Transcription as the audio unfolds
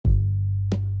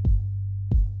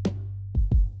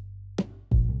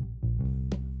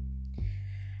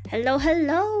Hello,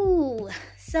 hello.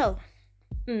 So,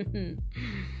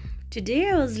 today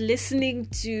I was listening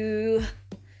to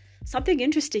something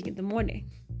interesting in the morning.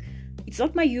 It's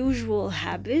not my usual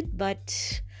habit,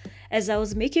 but as I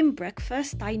was making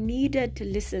breakfast, I needed to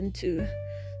listen to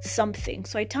something.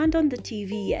 So I turned on the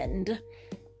TV and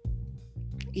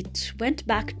it went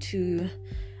back to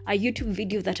a YouTube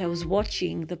video that I was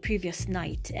watching the previous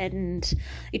night. And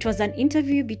it was an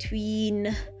interview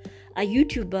between a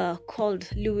YouTuber called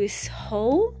Lewis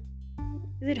Ho.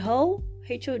 Is it Ho?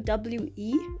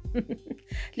 Howe?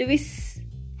 Lewis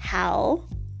Howe.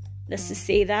 Let's just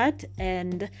say that.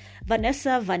 And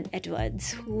Vanessa Van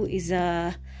Edwards, who is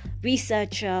a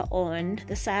researcher on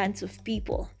the science of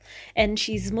people. And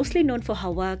she's mostly known for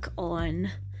her work on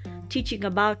teaching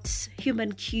about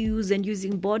human cues and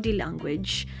using body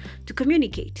language to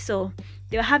communicate. So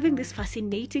they were having this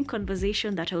fascinating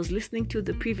conversation that I was listening to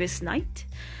the previous night.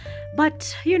 But,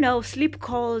 sleep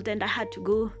called and I had to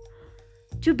go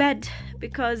to bed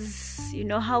because you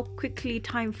know how quickly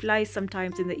time flies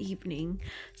sometimes in the evening.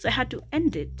 So I had to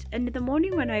end it. And in the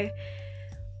morning when I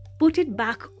put it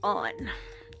back on,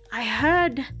 I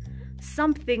heard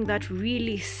something that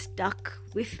really stuck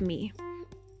with me.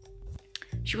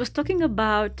 She was talking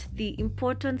about the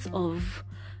importance of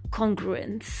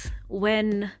congruence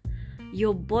when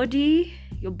your body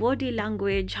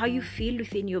language, how you feel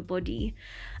within your body,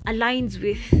 aligns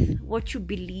with what you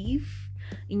believe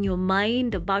in your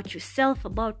mind about yourself,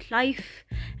 about life,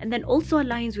 and then also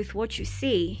aligns with what you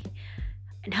say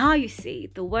and how you say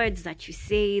it, the words that you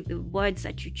say, the words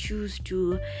that you choose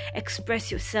to express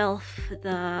yourself,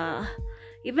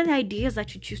 even the ideas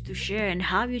that you choose to share and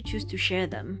how you choose to share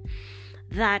them.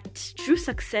 That true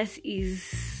success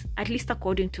is, at least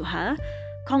according to her,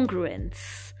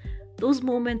 congruence. Those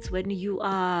moments when you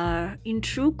are in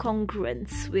true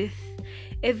congruence with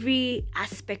every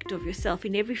aspect of yourself,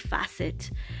 in every facet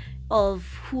of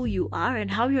who you are and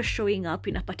how you're showing up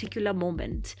in a particular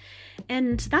moment.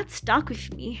 And that stuck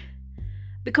with me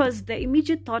because the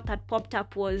immediate thought that popped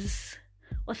up was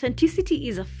authenticity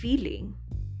is a feeling.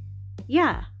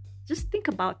 Yeah, just think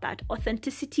about that.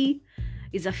 Authenticity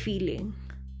is a feeling.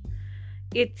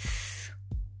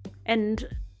 And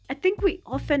I think we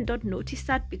often don't notice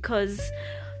that because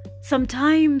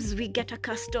sometimes we get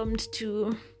accustomed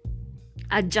to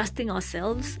adjusting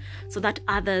ourselves so that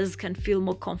others can feel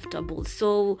more comfortable.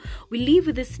 So we live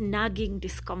with this nagging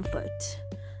discomfort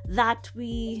that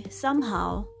we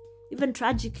somehow, even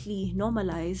tragically,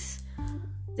 normalize.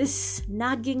 This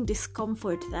nagging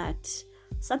discomfort that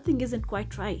something isn't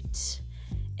quite right.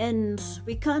 And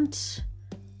we can't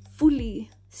fully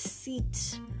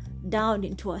sit down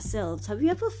into ourselves. Have you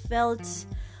ever felt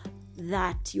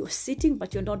that you're sitting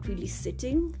but you're not really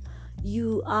sitting?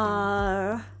 You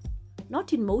are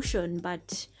not in motion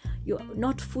but you're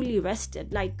not fully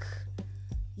rested. Like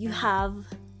you're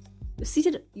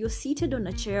seated on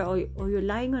a chair or you're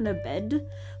lying on a bed,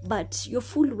 but your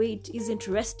full weight isn't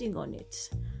resting on it.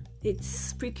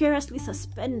 It's precariously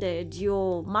suspended.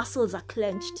 Your muscles are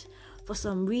clenched for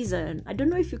some reason. I don't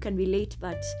know if you can relate,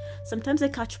 but sometimes I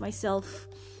catch myself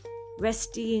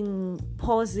resting,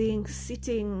 pausing,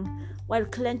 sitting while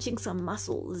clenching some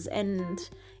muscles. And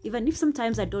even if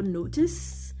sometimes I don't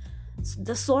notice,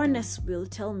 the soreness will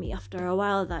tell me after a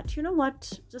while that, you know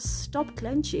what, just stop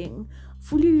clenching,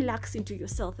 fully relax into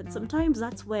yourself. And sometimes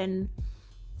that's when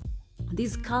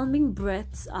these calming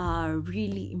breaths are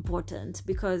really important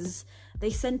because they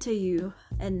center you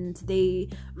and they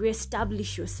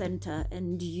reestablish your center,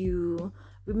 and you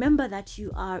remember that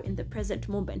you are in the present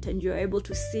moment and you're able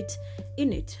to sit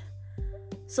in it.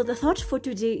 So the thought for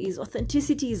today is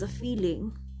authenticity is a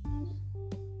feeling.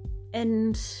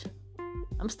 And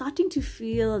I'm starting to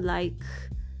feel like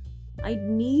I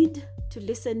need to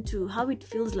listen to how it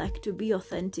feels like to be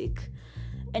authentic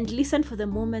and listen for the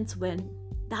moments when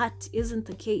that isn't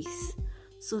the case,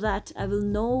 so that I will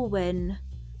know when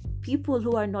people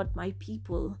who are not my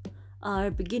people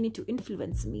are beginning to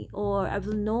influence me, or I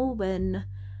will know when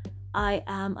I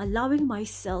am allowing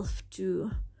myself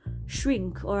to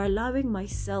shrink or allowing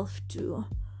myself to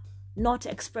not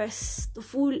express the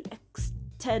full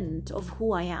extent of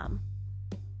who I am.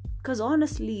 Because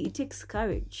honestly, it takes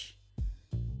courage.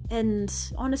 And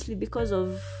honestly, because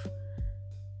of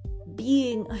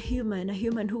being a human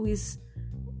who is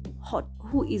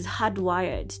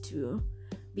hardwired to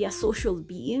be a social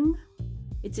being,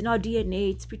 it's in our DNA,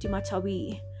 it's pretty much how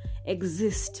we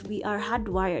exist. We are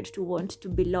hardwired to want to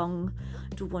belong,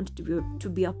 to want to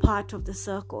be a part of the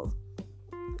circle.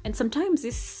 And sometimes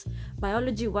this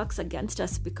biology works against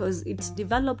us because it's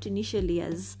developed initially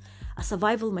as a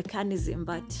survival mechanism,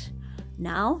 but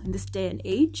now in this day and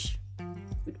age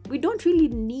we don't really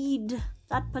need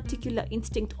that particular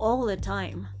instinct all the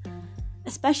time,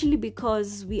 especially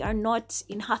because we are not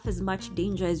in half as much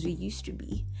danger as we used to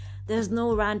be. There's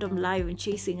no random lion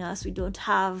chasing us. We don't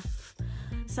have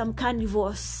some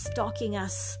carnivore stalking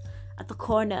us at the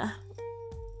corner.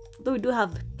 Though we do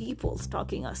have people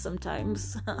stalking us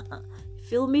sometimes.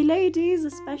 Filmy ladies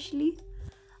especially.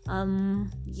 We're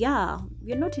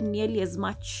not in nearly as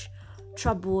much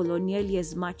trouble or nearly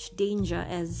as much danger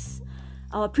as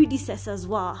our predecessors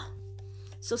were.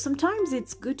 So sometimes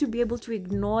it's good to be able to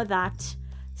ignore that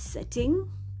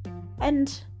setting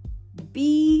and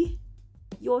be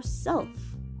yourself.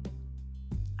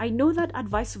 I know that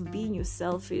advice of being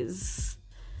yourself is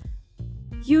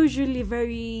usually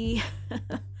very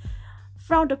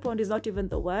frowned upon, is not even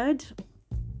the word.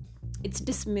 It's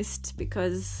dismissed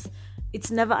because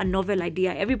it's never a novel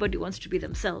idea. Everybody wants to be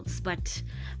themselves, but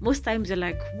most times you're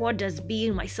like, what does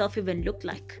being myself even look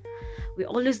like?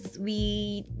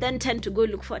 We then tend to go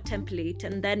look for a template,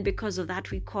 and then because of that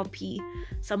we copy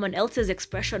someone else's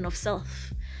expression of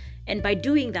self, and by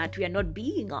doing that we are not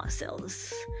being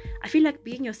ourselves. I feel like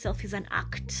being yourself is an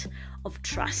act of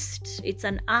trust. It's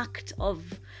an act of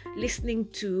listening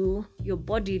to your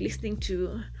body, listening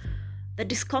to the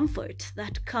discomfort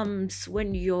that comes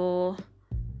when you're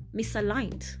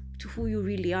misaligned to who you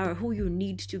really are, who you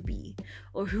need to be,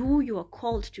 or who you are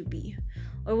called to be,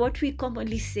 or what we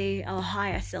commonly say, our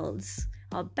higher selves,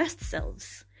 our best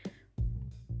selves.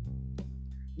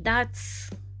 I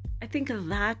think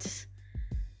that's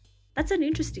an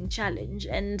interesting challenge.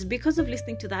 And because of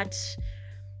listening to that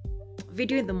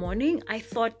video in the morning, I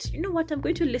thought, you know what, I'm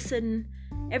going to listen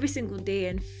every single day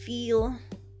and feel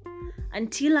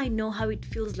until I know how it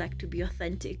feels like to be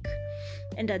authentic,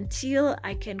 and until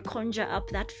I can conjure up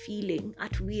that feeling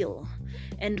at will.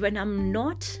 And when I'm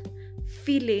not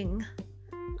feeling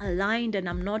aligned and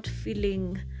I'm not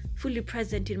feeling fully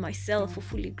present in myself or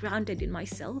fully grounded in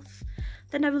myself,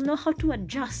 then I will know how to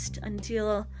adjust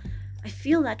until I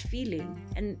feel that feeling.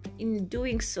 And in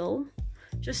doing so,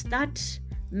 just that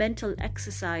mental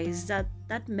exercise, that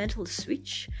mental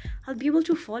switch, I'll be able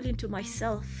to fall into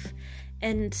myself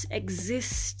and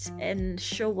exist and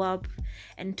show up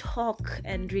and talk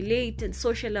and relate and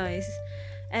socialize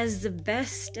as the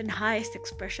best and highest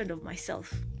expression of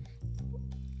myself.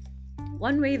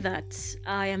 One way that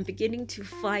I am beginning to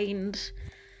find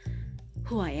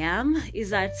who I am is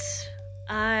that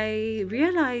I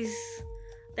realize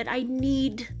that I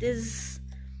need this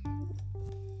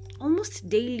almost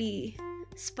daily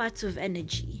spurts of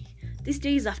energy. These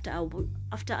days after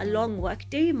a long work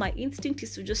day, my instinct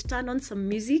is to just turn on some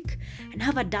music and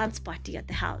have a dance party at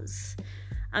the house.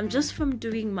 I'm just from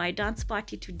doing my dance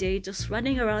party today, just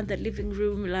running around the living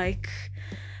room like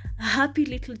a happy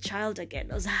little child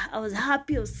again. I was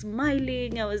happy, I was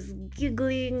smiling, I was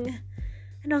giggling,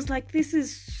 and I was like, this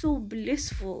is so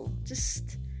blissful,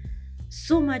 just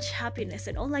so much happiness.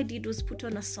 And all I did was put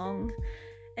on a song,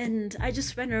 and I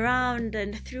just ran around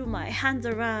and threw my hands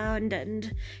around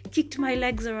and kicked my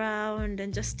legs around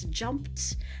and just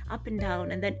jumped up and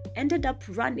down, and then ended up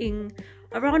running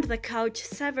around the couch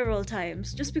several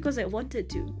times just because I wanted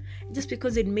to, just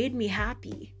because it made me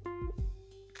happy.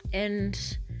 And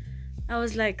I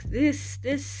was like, this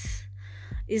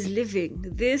is living.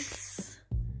 This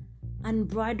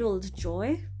unbridled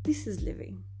joy, this is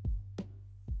living.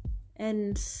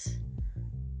 And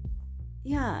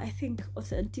yeah, I think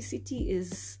authenticity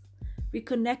is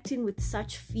reconnecting with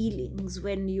such feelings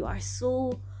when you are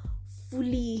so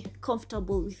fully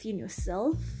comfortable within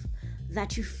yourself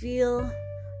that you feel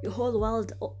your whole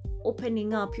world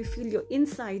opening up, you feel your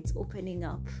insides opening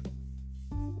up.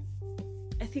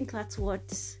 I think that's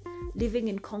what living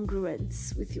in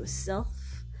congruence with yourself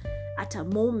at a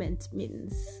moment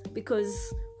means,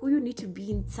 because who you need to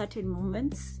be in certain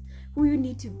moments, who you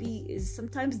need to be is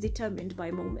sometimes determined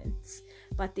by moments,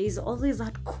 but there's always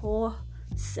that core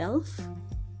self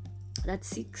that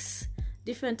seeks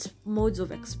different modes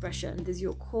of expression. There's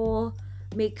your core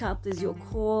makeup, there's your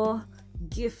core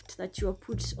gift that you are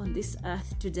put on this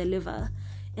earth to deliver,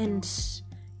 and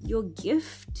your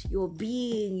gift, your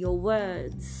being, your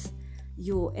words,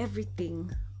 your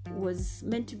everything was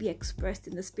meant to be expressed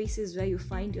in the spaces where you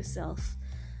find yourself.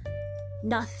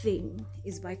 Nothing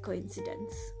is by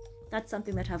coincidence. That's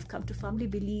something that I've come to firmly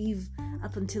believe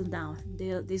up until now.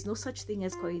 There's no such thing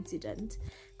as coincidence.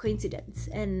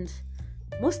 And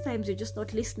most times we're just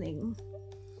not listening,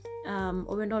 or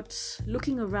we're not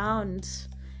looking around,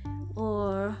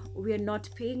 or we're not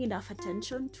paying enough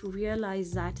attention to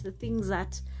realize that the things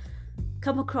that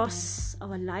come across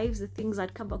our lives, the things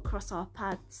that come across our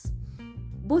paths,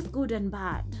 both good and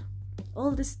bad,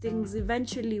 all these things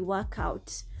eventually work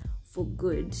out for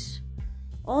good.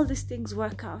 All these things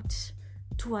work out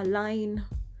to align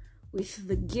with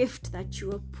the gift that you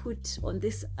were put on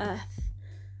this earth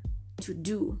to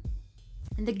do.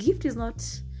 And the gift is not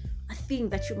a thing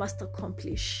that you must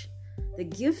accomplish. The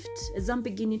gift, as I'm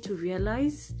beginning to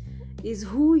realize, is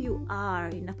who you are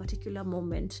in a particular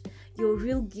moment. Your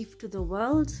real gift to the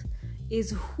world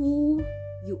is who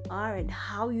you are and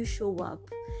how you show up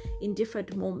in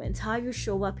different moments, how you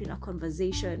show up in a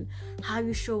conversation, how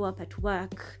you show up at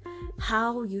work,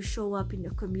 how you show up in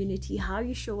your community, how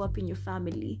you show up in your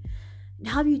family, and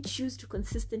how you choose to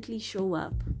consistently show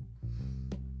up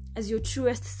as your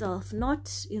truest self,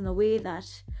 not in a way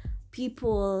that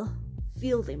people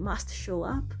feel they must show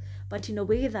up, but in a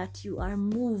way that you are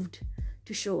moved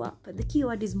to show up. And the key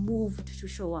word is moved to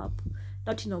show up,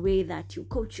 not in a way that you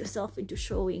coach yourself into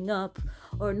showing up,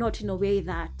 or not in a way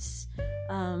that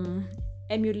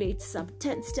emulates some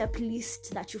 10-step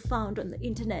list that you found on the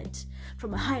internet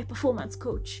from a high performance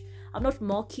coach. I'm not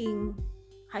mocking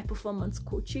high performance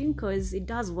coaching because it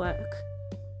does work,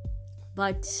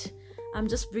 but I'm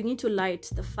just bringing to light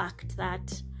the fact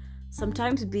that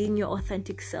sometimes being your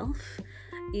authentic self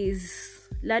is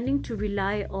learning to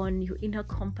rely on your inner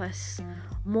compass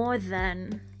more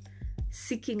than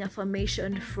seeking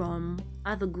affirmation from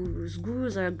other gurus.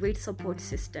 Gurus are a great support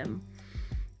system,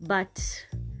 but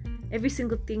every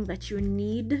single thing that you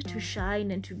need to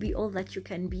shine and to be all that you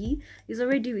can be is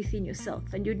already within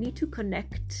yourself, and you need to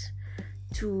connect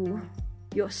to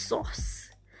your source,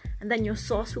 and then your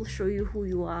source will show you who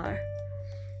you are.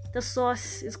 The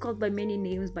source is called by many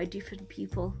names by different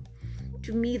people.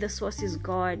 To me, the source is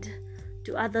God.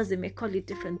 To others, they may call it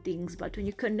different things, but when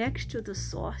you connect to the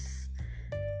source,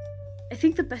 I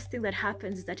think the best thing that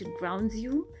happens is that it grounds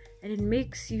you and it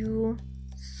makes you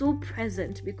so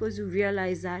present, because you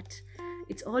realize that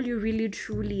it's all you really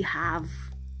truly have.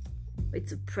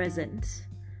 It's a present.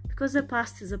 Because the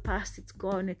past is a past, it's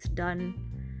gone, it's done.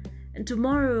 And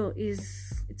tomorrow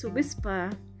it's a whisper.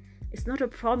 It's not a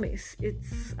promise,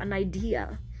 it's an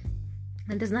idea.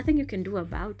 And there's nothing you can do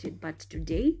about it. But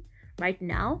today, right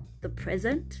now, the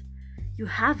present, you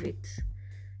have it.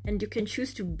 And you can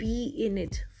choose to be in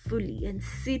it fully and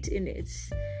sit in it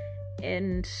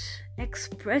and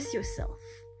express yourself.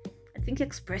 I think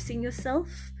expressing yourself,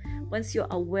 once you're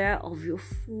aware of your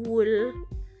full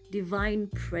divine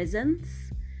presence,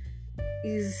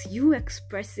 is you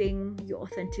expressing your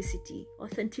authenticity.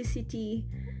 Authenticity,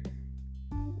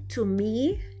 to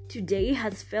me, today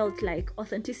has felt like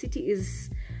authenticity is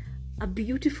a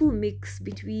beautiful mix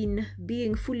between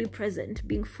being fully present,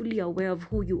 being fully aware of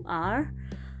who you are,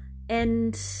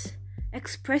 and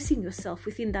expressing yourself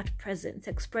within that presence,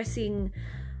 expressing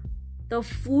the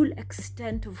full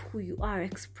extent of who you are,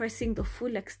 expressing the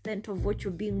full extent of what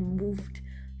you're being moved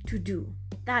to do.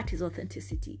 That is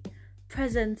authenticity,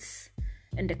 presence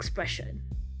and expression.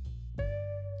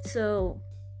 So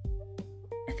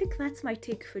I think that's my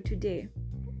take for today.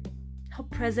 How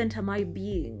present am I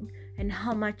being, and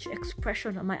how much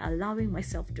expression am I allowing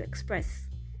myself to express?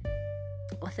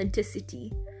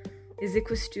 Authenticity is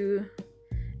equals to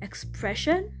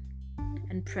expression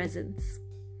and presence.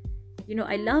 You know,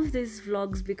 I love these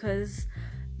vlogs because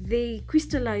they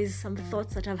crystallize some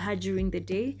thoughts that I've had during the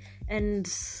day.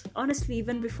 And honestly,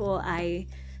 even before I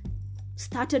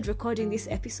started recording this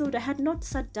episode, I had not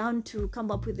sat down to come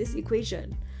up with this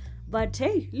equation. But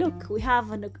hey, look, we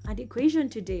have an equation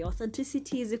today.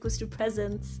 Authenticity is equals to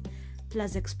presence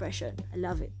plus expression. I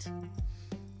love it.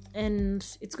 And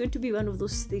it's going to be one of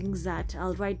those things that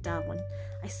I'll write down.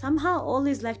 I somehow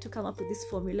always like to come up with these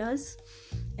formulas,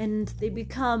 and they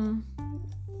become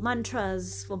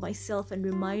mantras for myself and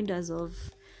reminders of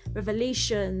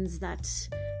revelations that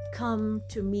come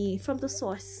to me from the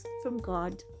source, from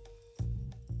God.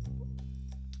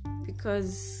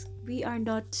 Because we are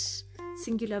not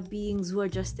singular beings who are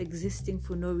just existing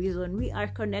for no reason. We are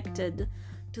connected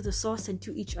to the source and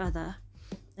to each other.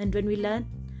 And when we learn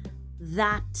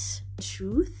that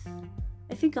truth,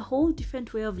 I think a whole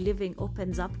different way of living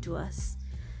opens up to us.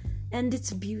 And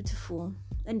it's beautiful,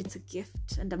 and it's a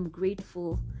gift, and I'm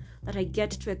grateful that I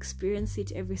get to experience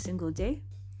it every single day,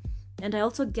 and I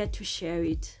also get to share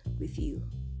it with you.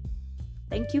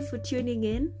 Thank you for tuning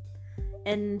in,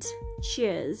 and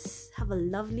cheers. Have a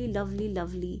lovely, lovely,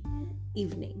 lovely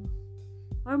evening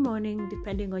or morning,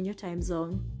 depending on your time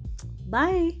zone.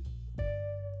 Bye.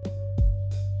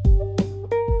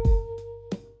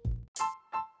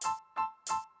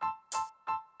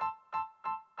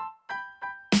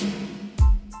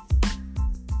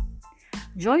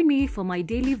 Join me for my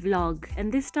daily vlog,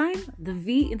 and this time the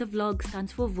V in the vlog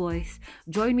stands for voice.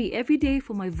 Join me every day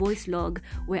for my voice log,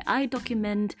 where I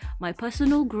document my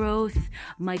personal growth,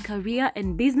 my career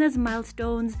and business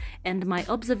milestones, and my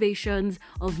observations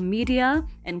of media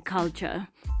and culture.